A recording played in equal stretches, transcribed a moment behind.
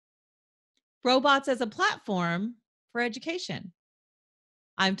Robots as a platform for education.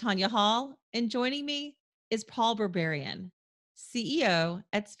 I'm Tonya Hall, and joining me is Paul Berberian, CEO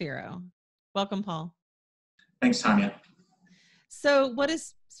at Sphero. Welcome, Paul. Thanks, Tonya. So, what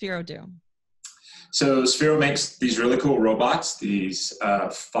does Sphero do? So Sphero makes these really cool robots, these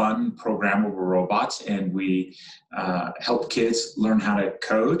fun programmable robots, and we help kids learn how to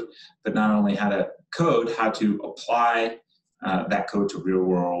code, but not only how to code, how to apply that code to real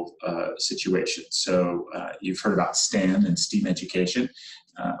world situations. So you've heard about STEM and STEAM education.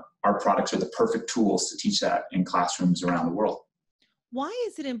 Our products are the perfect tools to teach that in classrooms around the world. Why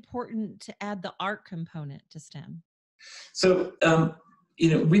is it important to add the art component to STEM? So,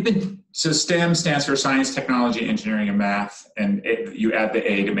 so STEM stands for science, technology, engineering, and math, and you add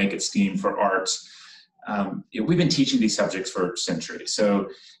the A to make it STEAM for arts. We've been teaching these subjects for centuries. So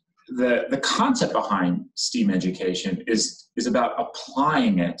the concept behind STEAM education is about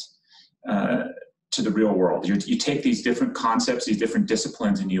applying it to the real world. You take these different concepts, these different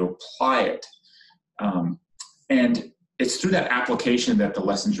disciplines, and you apply it. And it's through that application that the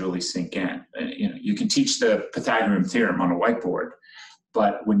lessons really sink in. You can teach the Pythagorean theorem on a whiteboard,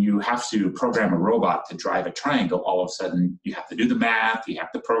 but when you have to program a robot to drive a triangle, all of a sudden you have to do the math, you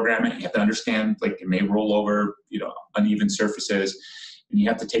have to program it, you have to understand, like, it may roll over, uneven surfaces, and you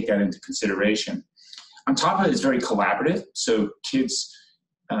have to take that into consideration. On top of it, it's very collaborative. So kids,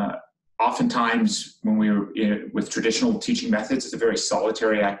 oftentimes when we were with traditional teaching methods, it's a very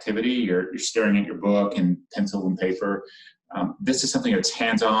solitary activity. You're staring at your book and pencil and paper. This is something that's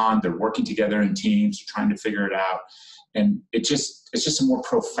hands-on. They're working together in teams, trying to figure it out. And it's just a more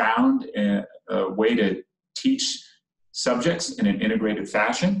profound way to teach subjects in an integrated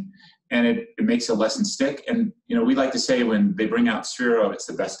fashion. And it makes a lesson stick. And, we like to say when they bring out Sphero, it's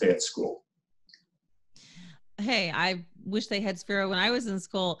the best day at school. Hey, I wish they had Sphero when I was in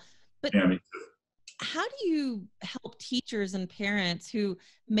school. But yeah, me too. How do you help teachers and parents who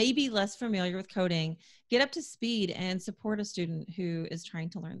may be less familiar with coding get up to speed and support a student who is trying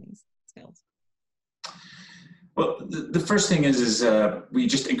to learn these skills? Well, the first thing is we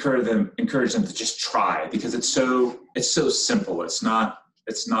just encourage them to just try, because it's so simple. It's not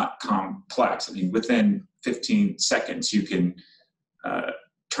complex. I mean, within 15 seconds, you can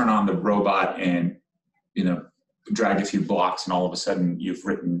turn on the robot and drag a few blocks, and all of a sudden you've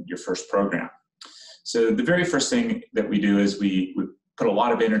written your first program. So the very first thing that we do is we put a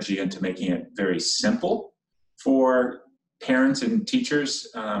lot of energy into making it very simple for parents and teachers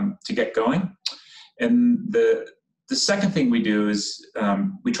to get going. And the second thing we do is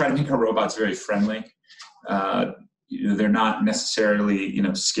we try to make our robots very friendly. They're not necessarily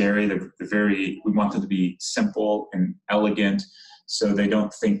scary. We want them to be simple and elegant, so they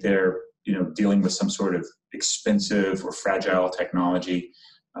don't think they're dealing with some sort of expensive or fragile technology.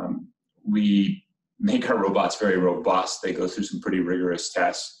 We make our robots very robust. They go through some pretty rigorous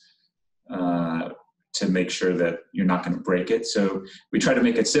tests to make sure that you're not going to break it. So we try to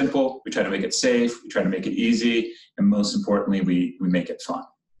make it simple, we try to make it safe, we try to make it easy, and most importantly, we make it fun.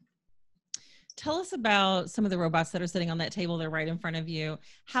 Tell us about some of the robots that are sitting on that table there right in front of you.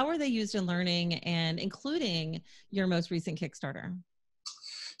 How are they used in learning, and including your most recent Kickstarter?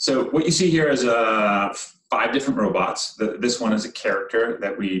 So what you see here is 5 different robots. This one is a character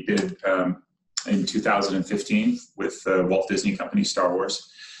that we did in 2015 with Walt Disney Company, Star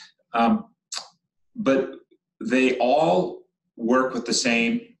Wars. But they all work with the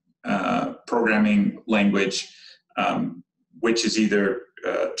same programming language, which is either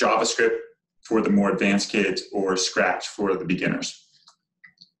JavaScript for the more advanced kids or Scratch for the beginners.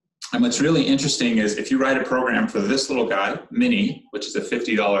 And what's really interesting is if you write a program for this little guy, Mini, which is a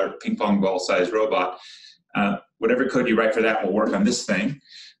 $50 ping pong ball sized robot, whatever code you write for that will work on this thing,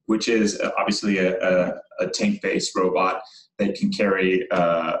 which is obviously a tank-based robot that can carry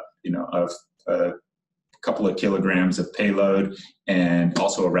a couple of kilograms of payload and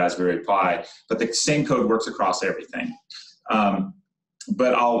also a Raspberry Pi. But the same code works across everything.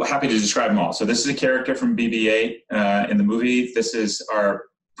 But I'll happy to describe them all. So this is a character from BB-8 in the movie. This is our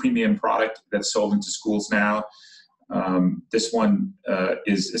premium product that's sold into schools now. This one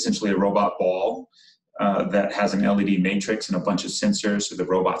is essentially a robot ball that has an LED matrix and a bunch of sensors so the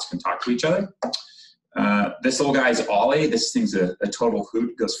robots can talk to each other. This little guy is Ollie. This thing's a total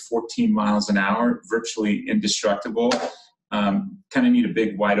hoot. It goes 14 miles an hour, virtually indestructible. Kind of need a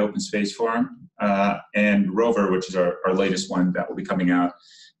big wide open space for him. And Rover, which is our latest one that will be coming out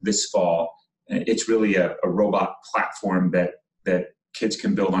this fall. It's really a robot platform that kids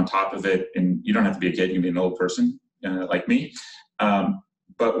can build on top of it. And you don't have to be a kid, you can be an old person like me.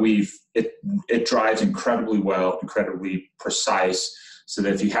 But it drives incredibly well, incredibly precise. so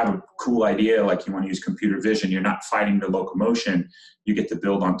that if you have a cool idea, like you want to use computer vision, you're not fighting the locomotion. You get to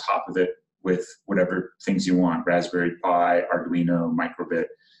build on top of it with whatever things you want, Raspberry Pi, Arduino, Microbit,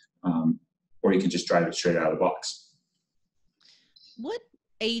 or you can just drive it straight out of the box. What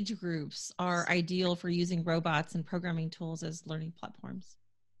age groups are ideal for using robots and programming tools as learning platforms?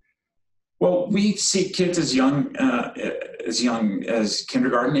 Well, we see kids as young as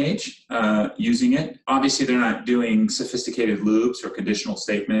kindergarten age using it. Obviously, they're not doing sophisticated loops or conditional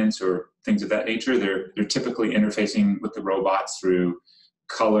statements or things of that nature. They're typically interfacing with the robots through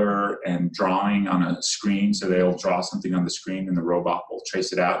color and drawing on a screen. So they'll draw something on the screen, and the robot will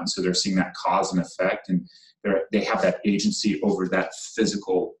trace it out. And so they're seeing that cause and effect, and they have that agency over that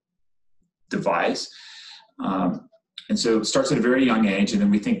physical device. And so it starts at a very young age, and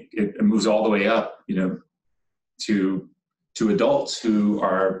then we think it moves all the way up, to adults who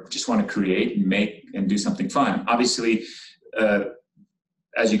are just want to create and make and do something fun. Obviously,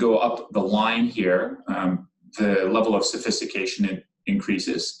 as you go up the line here, the level of sophistication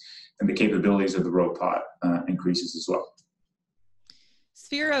increases, and the capabilities of the robot increases as well.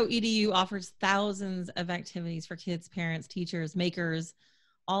 Sphero EDU offers thousands of activities for kids, parents, teachers, makers,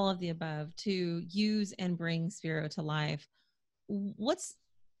 all of the above, to use and bring Sphero to life.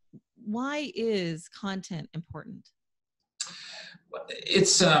 Why is content important?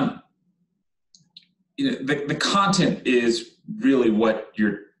 It's the content is really what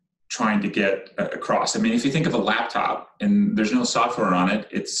you're trying to get across. I mean, if you think of a laptop and there's no software on it,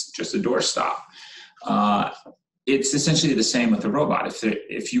 it's just a doorstop. It's essentially the same with the robot.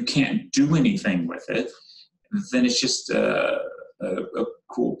 If you can't do anything with it, then it's just a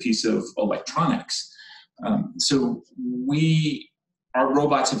cool piece of electronics. So our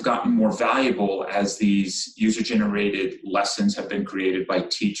robots have gotten more valuable as these user-generated lessons have been created by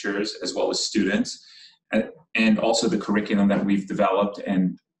teachers as well as students, and also the curriculum that we've developed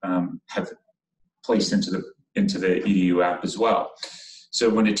and have placed into the EDU app as well. So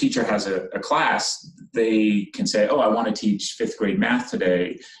when a teacher has a class, they can say, oh, I want to teach 5th grade math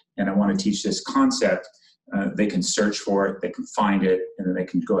today, and I want to teach this concept. They can search for it, they can find it, and then they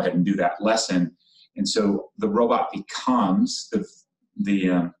can go ahead and do that lesson. And so the robot becomes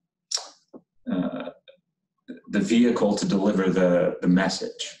the vehicle to deliver the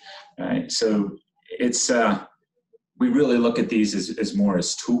message, right? So it's we really look at these as more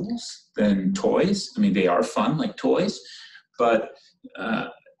as tools than toys. I mean, they are fun like toys, but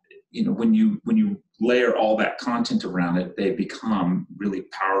when you layer all that content around it, they become really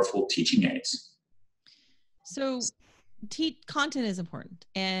powerful teaching aids. So content is important,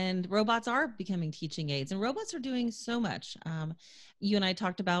 and robots are becoming teaching aids, and robots are doing so much. You and I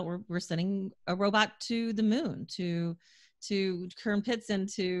talked about we're sending a robot to the moon, to turn pits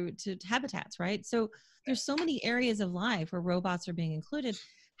into habitats, right? So there's so many areas of life where robots are being included.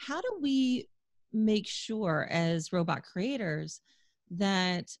 How do we make sure as robot creators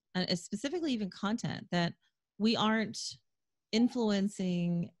that, specifically even content, that we aren't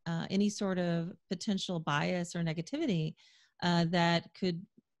influencing any sort of potential bias or negativity that could,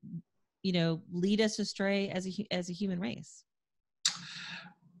 lead us astray as a human race?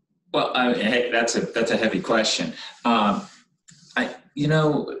 Well, that's a heavy question.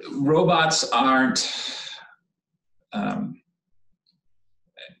 Robots aren't.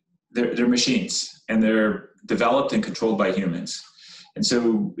 They're machines, and they're developed and controlled by humans. And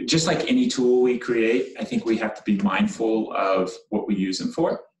so just like any tool we create, I think we have to be mindful of what we use them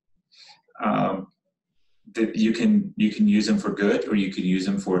for. That you can use them for good, or you can use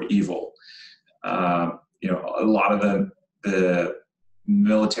them for evil. A lot of the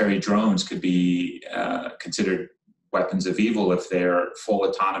military drones could be considered weapons of evil if they're full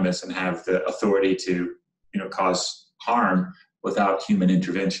autonomous and have the authority to, cause harm without human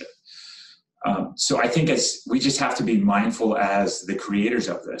intervention. So I think we just have to be mindful as the creators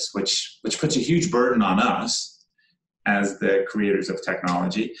of this, which puts a huge burden on us as the creators of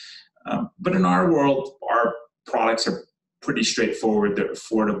technology. But in our world, our products are pretty straightforward. They're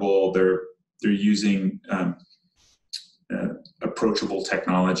affordable. They're using approachable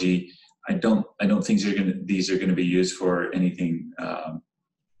technology. I don't think these are going to be used for anything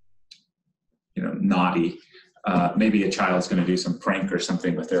naughty. Maybe a child's going to do some prank or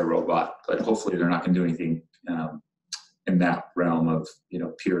something with their robot, but hopefully they're not going to do anything in that realm of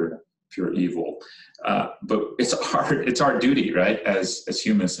pure evil. But it's our duty, right, as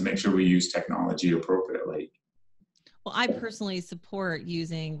humans, to make sure we use technology appropriately. Well, I personally support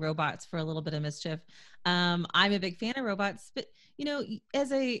using robots for a little bit of mischief. I'm a big fan of robots, but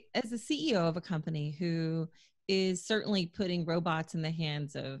as a CEO of a company who is certainly putting robots in the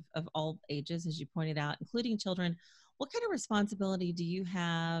hands of all ages, as you pointed out, including children, What kind of responsibility do you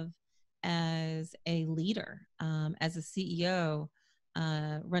have as a leader, as a CEO,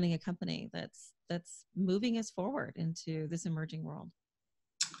 running a company that's moving us forward into this emerging world?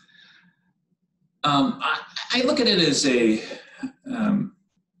 I look at it as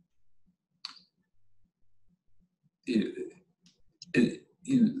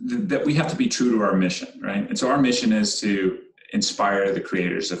that we have to be true to our mission, right? And so our mission is to inspire the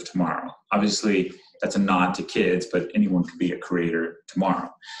creators of tomorrow. Obviously, that's a nod to kids, but anyone could be a creator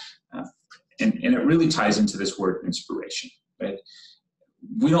tomorrow. And it really ties into this word inspiration, right?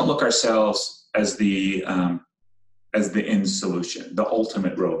 We don't look ourselves as the end solution, the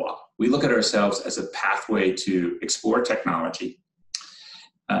ultimate robot. We look at ourselves as a pathway to explore technology.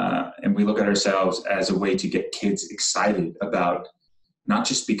 And we look at ourselves as a way to get kids excited about not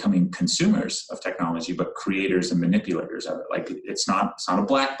just becoming consumers of technology, but creators and manipulators of it. Like it's not a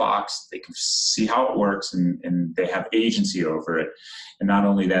black box. They can see how it works and they have agency over it. And not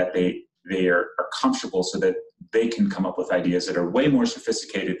only that, they are comfortable so that they can come up with ideas that are way more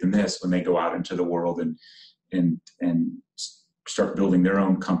sophisticated than this when they go out into the world and start building their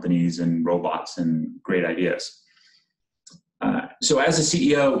own companies and robots and great ideas. So as a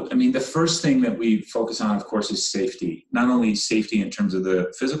CEO, I mean, the first thing that we focus on, of course, is safety. Not only safety in terms of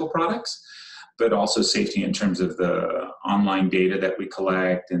the physical products, but also safety in terms of the online data that we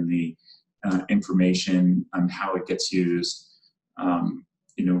collect and the information on how it gets used.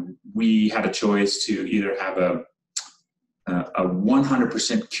 We had a choice to either have a 100%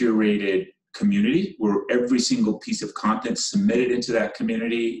 curated community where every single piece of content submitted into that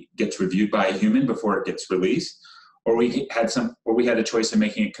community gets reviewed by a human before it gets released, or we had a choice of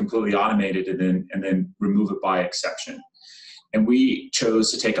making it completely automated and then remove it by exception. And we chose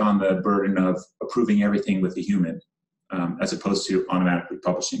to take on the burden of approving everything with a human, as opposed to automatically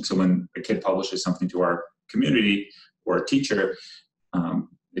publishing. So when a kid publishes something to our community or a teacher,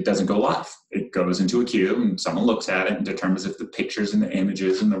 it doesn't go live. It goes into a queue and someone looks at it and determines if the pictures and the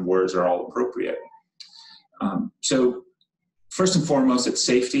images and the words are all appropriate. So first and foremost, it's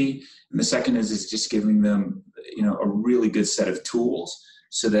safety. And the second is just giving them, a really good set of tools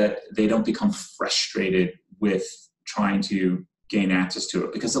so that they don't become frustrated with trying to gain access to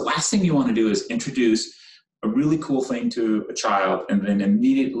it. Because the last thing you want to do is introduce a really cool thing to a child and then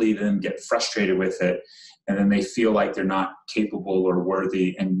immediately then get frustrated with it. And then they feel like they're not capable or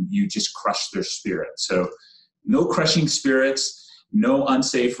worthy and you just crush their spirit. So no crushing spirits, no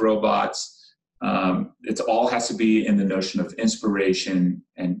unsafe robots. It all has to be in the notion of inspiration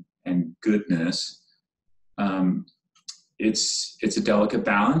and goodness. It's a delicate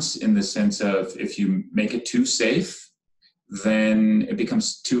balance in the sense of if you make it too safe, then it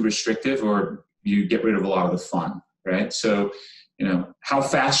becomes too restrictive or you get rid of a lot of the fun, right? So, how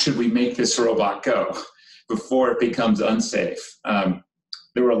fast should we make this robot go before it becomes unsafe?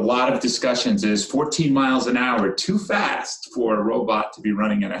 There were a lot of discussions. Is 14 miles an hour too fast for a robot to be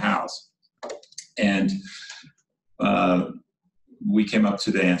running in a house? And we came up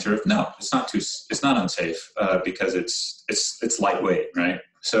to the answer of no, it's not unsafe because it's lightweight, right?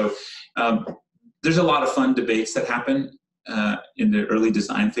 So there's a lot of fun debates that happen in the early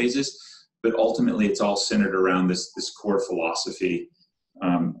design phases, but ultimately it's all centered around this core philosophy.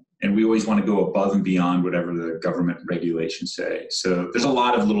 And we always want to go above and beyond whatever the government regulations say. So there's a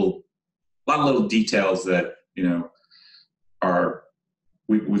lot of little details that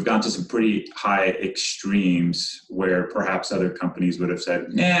we've gone to some pretty high extremes where perhaps other companies would have said,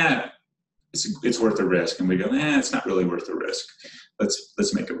 "Nah, it's worth the risk," and we go, "Nah, it's not really worth the risk.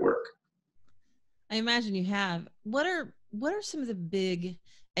 Let's make it work." I imagine you have. What are some of the big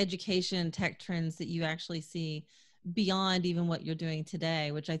education tech trends that you actually see beyond even what you're doing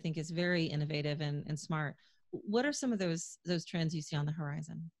today, which I think is very innovative and smart? What are some of those trends you see on the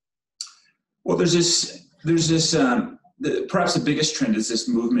horizon? Well, there's this perhaps the biggest trend is this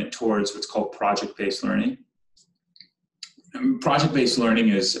movement towards what's called project-based learning. Project-based learning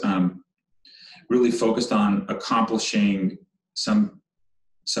is really focused on accomplishing some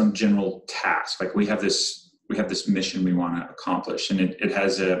general task. Like we have this mission we want to accomplish, and it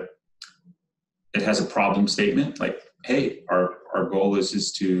has a problem statement. Like, hey, our goal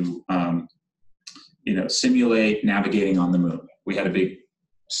is to simulate navigating on the moon. We had a big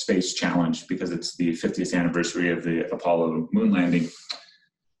space challenge because it's the 50th anniversary of the Apollo moon landing,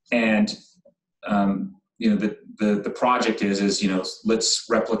 and the project is let's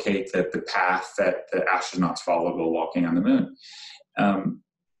replicate the path that the astronauts followed while walking on the moon.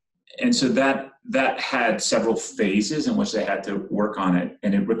 And so that had several phases in which they had to work on it,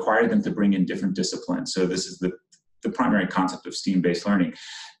 and it required them to bring in different disciplines. So this is the primary concept of STEAM-based learning.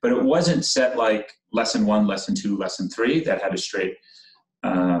 But it wasn't set like, lesson 1, lesson 2, lesson 3 that had a straight,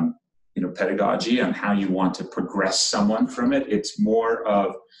 pedagogy on how you want to progress someone from it. It's more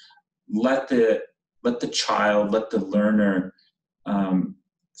of let the child, let the learner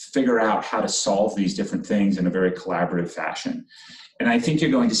figure out how to solve these different things in a very collaborative fashion. And I think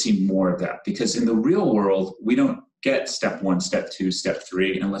you're going to see more of that, because in the real world, we don't get step 1, step 2, step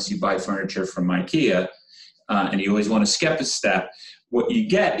 3 unless you buy furniture from IKEA, and you always want to skip a step. What you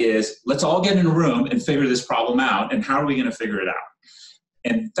get is, let's all get in a room and figure this problem out, and how are we going to figure it out?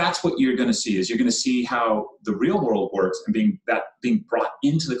 And that's what you're going to see, is you're going to see how the real world works, and being brought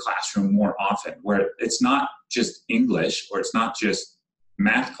into the classroom more often, where it's not just English or it's not just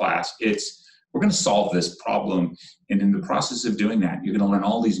math class. It's, we're going to solve this problem. And in the process of doing that, you're going to learn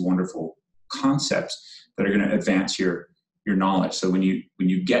all these wonderful concepts that are going to advance your knowledge. So when you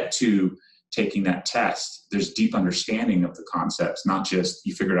get to taking that test, there's deep understanding of the concepts, not just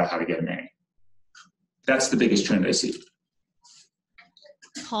you figured out how to get an A. That's the biggest trend I see.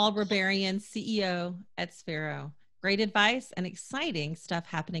 Paul Berberian, CEO at Sphero. Great advice and exciting stuff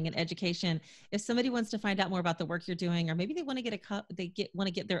happening in education. If somebody wants to find out more about the work you're doing, or maybe they want to want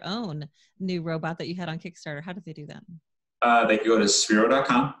to get their own new robot that you had on Kickstarter, how do they do that? They can go to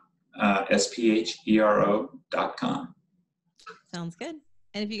sphero.com, SPHERO.com. Sounds good.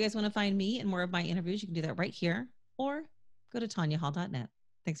 And if you guys want to find me and more of my interviews, you can do that right here, or go to TonyaHall.net.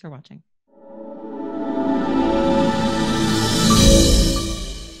 Thanks for watching.